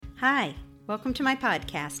Hi, welcome to my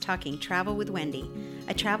podcast, Talking Travel with Wendy.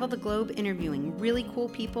 I travel the globe interviewing really cool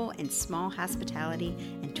people in small hospitality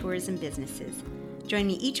and tourism businesses. Join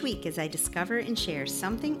me each week as I discover and share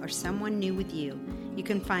something or someone new with you. You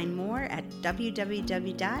can find more at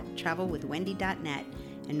www.travelwithwendy.net.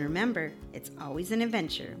 And remember, it's always an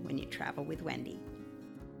adventure when you travel with Wendy.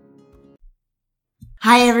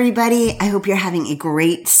 Hi, everybody. I hope you're having a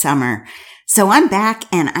great summer. So I'm back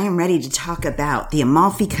and I am ready to talk about the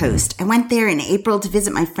Amalfi Coast. I went there in April to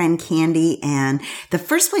visit my friend Candy, and the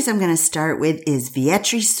first place I'm going to start with is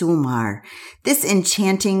Vietri sul Mar. This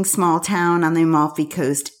enchanting small town on the Amalfi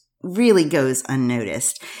Coast really goes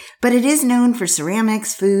unnoticed, but it is known for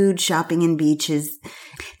ceramics, food, shopping, and beaches.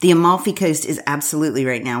 The Amalfi Coast is absolutely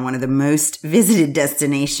right now one of the most visited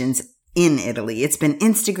destinations in Italy. It's been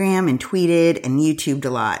Instagram and tweeted and YouTubed a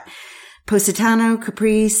lot. Positano,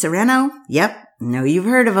 Capri, Sereno? Yep, know you've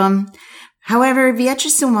heard of them. However, Vietri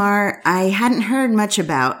sul Mar, I hadn't heard much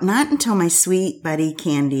about, not until my sweet buddy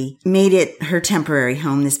Candy made it her temporary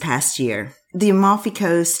home this past year. The Amalfi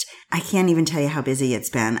Coast, I can't even tell you how busy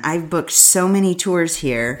it's been. I've booked so many tours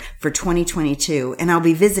here for 2022, and I'll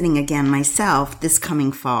be visiting again myself this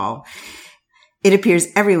coming fall. It appears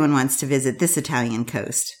everyone wants to visit this Italian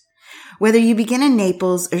coast. Whether you begin in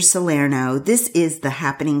Naples or Salerno, this is the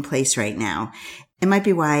happening place right now. It might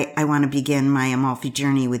be why I want to begin my Amalfi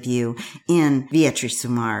journey with you in Vietri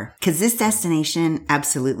sul Mar, because this destination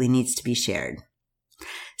absolutely needs to be shared.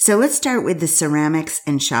 So let's start with the ceramics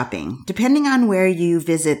and shopping. Depending on where you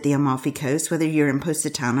visit the Amalfi Coast, whether you're in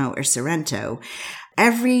Positano or Sorrento,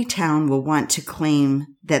 every town will want to claim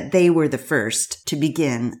that they were the first to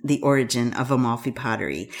begin the origin of Amalfi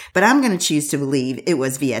pottery. But I'm going to choose to believe it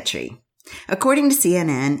was Vietri. According to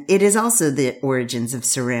CNN, it is also the origins of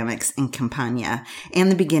ceramics in Campania and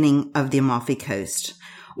the beginning of the Amalfi Coast.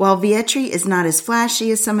 While Vietri is not as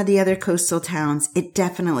flashy as some of the other coastal towns, it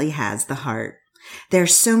definitely has the heart. There are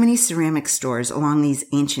so many ceramic stores along these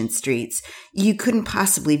ancient streets, you couldn't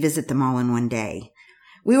possibly visit them all in one day.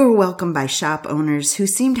 We were welcomed by shop owners who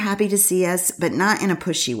seemed happy to see us, but not in a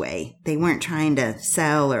pushy way. They weren't trying to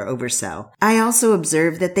sell or oversell. I also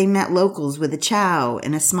observed that they met locals with a ciao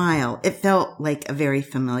and a smile. It felt like a very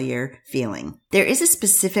familiar feeling. There is a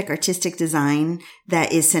specific artistic design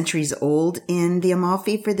that is centuries old in the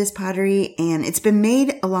Amalfi for this pottery, and it's been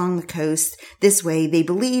made along the coast this way, they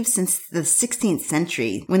believe, since the 16th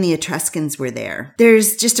century when the Etruscans were there.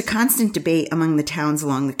 There's just a constant debate among the towns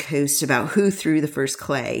along the coast about who threw the first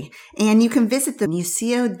clay, and you can visit the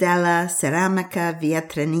Museo della Ceramica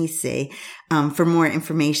Vietrinese for more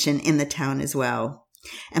information in the town as well.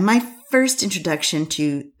 And my first introduction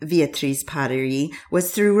to Vietri's pottery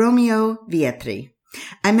was through Romeo Vietri.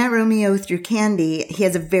 I met Romeo through Candy. He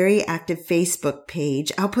has a very active Facebook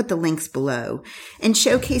page. I'll put the links below, and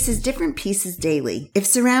showcases different pieces daily. If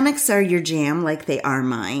ceramics are your jam, like they are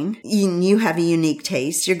mine, and you have a unique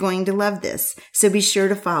taste, you're going to love this. So be sure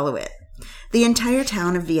to follow it. The entire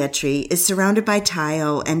town of Vietri is surrounded by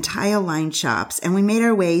tile and tile-lined shops, and we made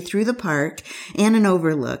our way through the park and an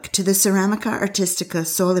overlook to the Ceramica Artistica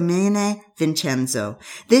Solimene Vincenzo.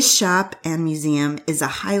 This shop and museum is a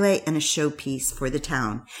highlight and a showpiece for the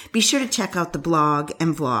town. Be sure to check out the blog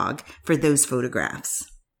and vlog for those photographs.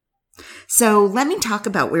 So let me talk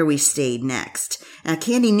about where we stayed next.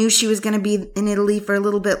 Candy knew she was going to be in Italy for a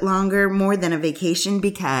little bit longer, more than a vacation,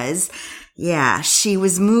 because she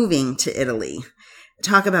was moving to Italy.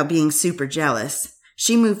 Talk about being super jealous.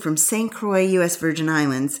 She moved from St. Croix, U.S. Virgin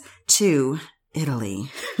Islands, to Italy.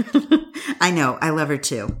 I know, I love her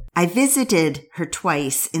too. I visited her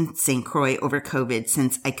twice in St. Croix over COVID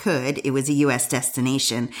since I could. It was a U.S.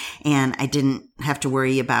 destination and I didn't have to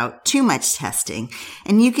worry about too much testing.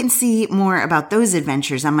 And you can see more about those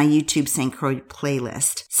adventures on my YouTube St. Croix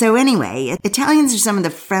playlist. So anyway, Italians are some of the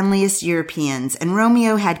friendliest Europeans, and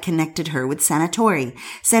Romeo had connected her with Sanatori.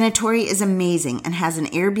 Sanatori is amazing and has an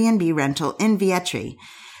Airbnb rental in Vietri.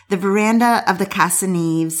 The veranda of the Casa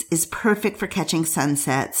Neves is perfect for catching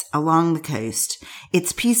sunsets along the coast.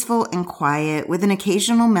 It's peaceful and quiet, with an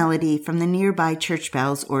occasional melody from the nearby church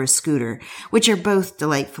bells or a scooter, which are both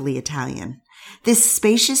delightfully Italian. This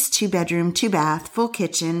spacious 2-bedroom, 2-bath, full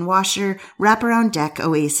kitchen, washer, wraparound deck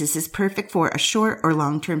oasis is perfect for a short or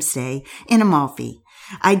long-term stay in Amalfi.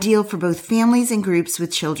 Ideal for both families and groups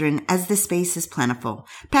with children, as the space is plentiful.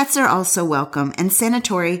 Pets are also welcome, and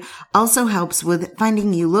Sanatori also helps with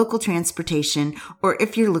finding you local transportation, or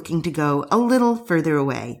if you're looking to go a little further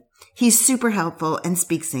away. He's super helpful and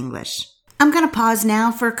speaks English. I'm going to pause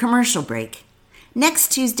now for a commercial break.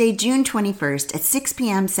 Next Tuesday, June 21st at 6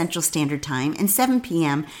 p.m. Central Standard Time and 7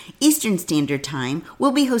 p.m. Eastern Standard Time,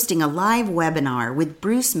 we'll be hosting a live webinar with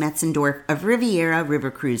Bruce Metzendorf of Riviera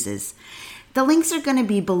River Cruises. The links are going to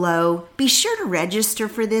be below. Be sure to register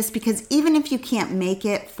for this because even if you can't make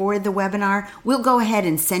it for the webinar, we'll go ahead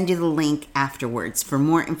and send you the link afterwards for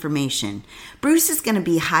more information. Bruce is going to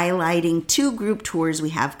be highlighting 2 group tours we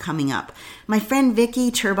have coming up. My friend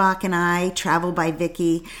Vicki Turbach and I, Travel by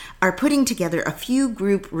Vicki, are putting together a few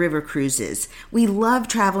group river cruises. We love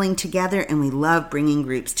traveling together and we love bringing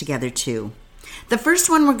groups together too. The first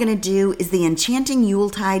one we're going to do is the Enchanting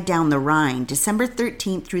Yuletide down the Rhine, December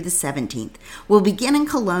 13th through the 17th. We'll begin in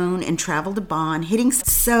Cologne and travel to Bonn, hitting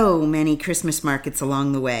so many Christmas markets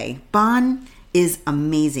along the way. Bonn is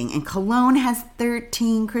amazing, and Cologne has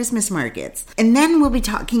 13 Christmas markets. And then we'll be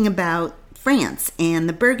talking about France and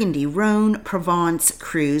the Burgundy Rhone Provence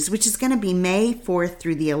cruise, which is going to be May 4th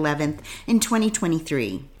through the 11th in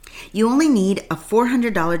 2023. You only need a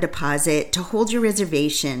 $400 deposit to hold your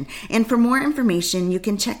reservation, and for more information, you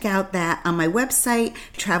can check out that on my website,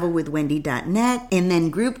 travelwithwendy.net, and then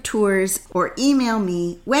group tours, or email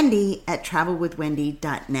me,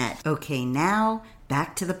 wendy@travelwithwendy.net. Okay, now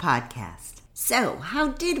back to the podcast. So, how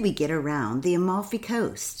did we get around the Amalfi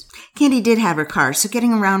Coast? Candy did have her car, so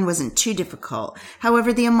getting around wasn't too difficult.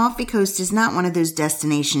 However, the Amalfi Coast is not one of those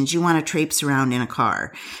destinations you want to traipse around in a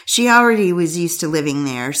car. She already was used to living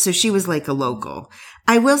there, so she was like a local.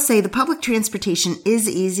 I will say the public transportation is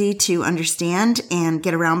easy to understand and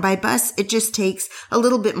get around by bus. It just takes a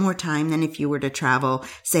little bit more time than if you were to travel,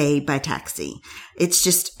 say, by taxi. It's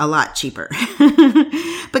just a lot cheaper.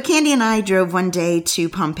 But Candy and I drove one day to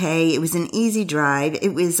Pompeii. It was an easy drive.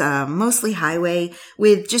 It was mostly highway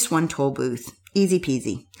with just one toll booth. Easy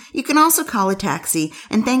peasy. You can also call a taxi,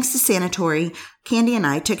 and thanks to Sanatori, Candy and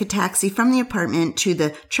I took a taxi from the apartment to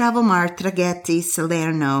the Travelmar Traghetti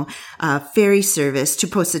Salerno ferry service to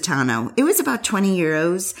Positano. It was about 20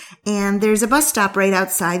 euros, and there's a bus stop right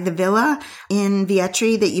outside the villa in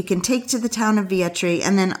Vietri that you can take to the town of Vietri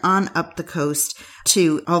and then on up the coast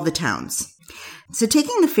to all the towns. So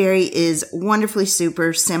taking the ferry is wonderfully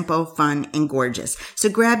super simple, fun, and gorgeous. So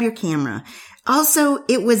grab your camera. Also,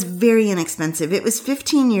 it was very inexpensive. It was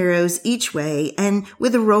 15 euros each way, and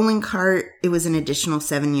with a rolling cart, it was an additional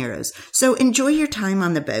 7 euros. So enjoy your time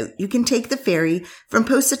on the boat. You can take the ferry from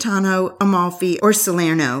Positano, Amalfi, or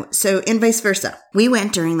Salerno, and vice versa. We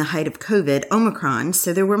went during the height of COVID, Omicron,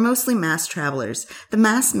 so there were mostly mass travelers. The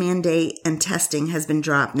mask mandate and testing has been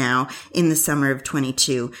dropped now in the summer of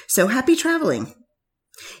 22, so happy traveling.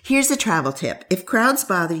 Here's a travel tip. If crowds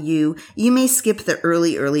bother you, you may skip the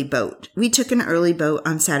early boat. We took an early boat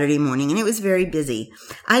on Saturday morning and it was very busy.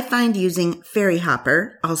 I find using Ferry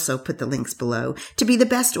Hopper, also put the links below, to be the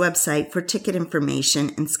best website for ticket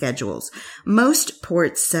information and schedules. Most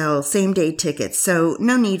ports sell same-day tickets, so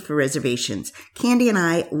no need for reservations. Candy and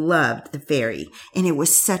I loved the ferry, and it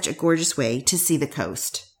was such a gorgeous way to see the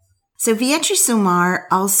coast. So Vietri Sul Mare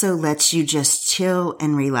also lets you just chill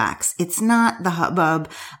and relax. It's not the hubbub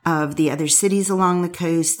of the other cities along the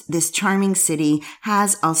coast. This charming city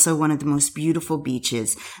has also one of the most beautiful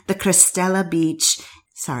beaches. The Crestarella beach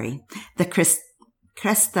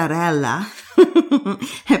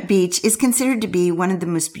is considered to be one of the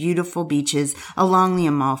most beautiful beaches along the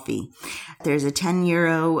Amalfi. There's a 10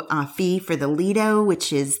 euro fee for the Lido,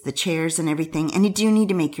 which is the chairs and everything, and you do need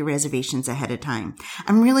to make your reservations ahead of time.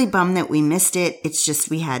 I'm really bummed that we missed it. It's just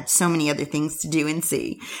we had so many other things to do and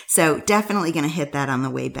see. So definitely going to hit that on the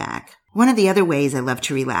way back. One of the other ways I love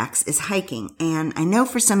to relax is hiking, and I know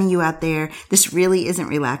for some of you out there, this really isn't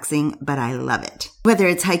relaxing, but I love it. Whether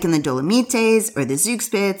it's hiking the Dolomites or the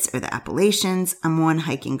Zugspitze or the Appalachians, I'm one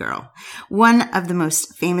hiking girl. One of the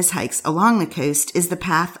most famous hikes along the coast is the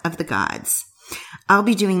Path of the Gods. I'll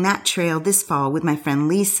be doing that trail this fall with my friend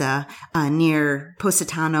Lisa near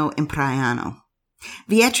Positano and Praiano.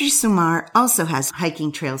 Vietri Sul Mare also has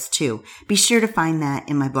hiking trails too. Be sure to find that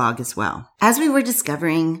in my blog as well. As we were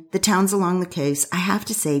discovering the towns along the coast, I have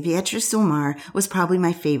to say Vietri Sul Mare was probably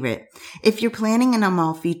my favorite. If you're planning an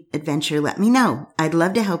Amalfi adventure, let me know. I'd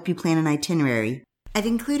love to help you plan an itinerary. I've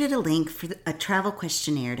included a link for a travel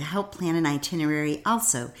questionnaire to help plan an itinerary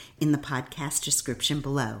also in the podcast description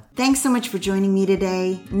below. Thanks so much for joining me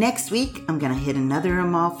today. Next week, I'm going to hit another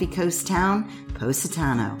Amalfi Coast town,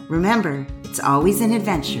 Positano. Remember, it's always an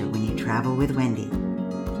adventure when you travel with Wendy.